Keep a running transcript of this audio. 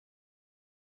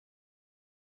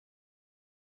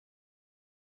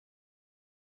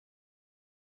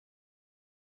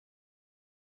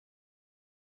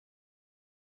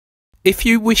If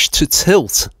you wish to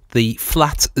tilt the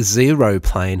flat zero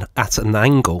plane at an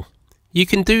angle, you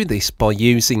can do this by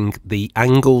using the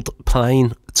angled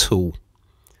plane tool.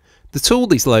 The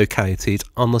tool is located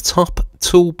on the top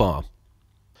toolbar.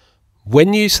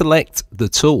 When you select the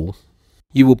tool,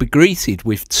 you will be greeted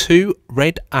with two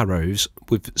red arrows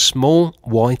with small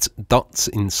white dots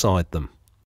inside them.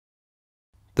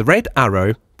 The red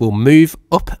arrow will move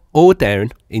up or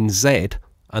down in Z,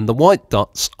 and the white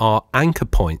dots are anchor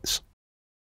points.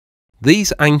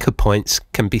 These anchor points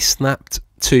can be snapped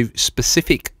to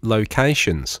specific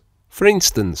locations, for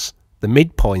instance, the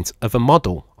midpoint of a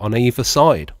model on either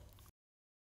side.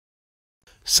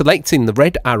 Selecting the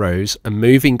red arrows and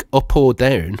moving up or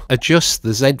down adjusts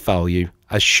the Z value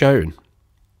as shown.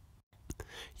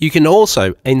 You can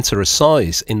also enter a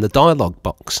size in the dialog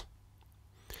box.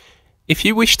 If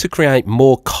you wish to create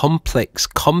more complex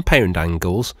compound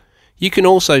angles, you can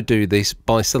also do this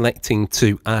by selecting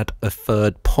to add a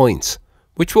third point,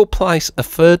 which will place a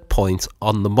third point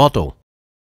on the model.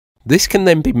 This can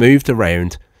then be moved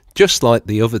around just like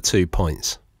the other 2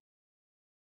 points.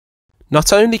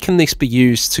 Not only can this be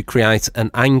used to create an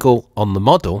angle on the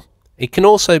model, it can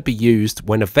also be used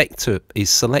when a vector is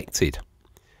selected.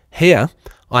 Here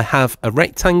I have a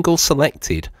rectangle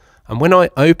selected, and when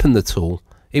I open the tool,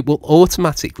 it will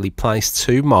automatically place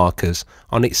 2 markers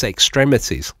on its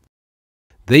extremities.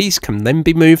 These can then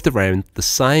be moved around the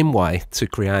same way to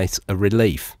create a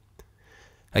relief.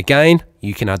 Again,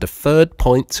 you can add a third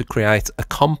point to create a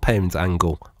compound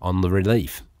angle on the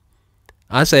relief.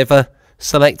 As ever,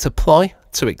 select Apply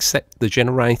to accept the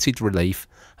generated relief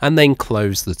and then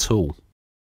close the tool.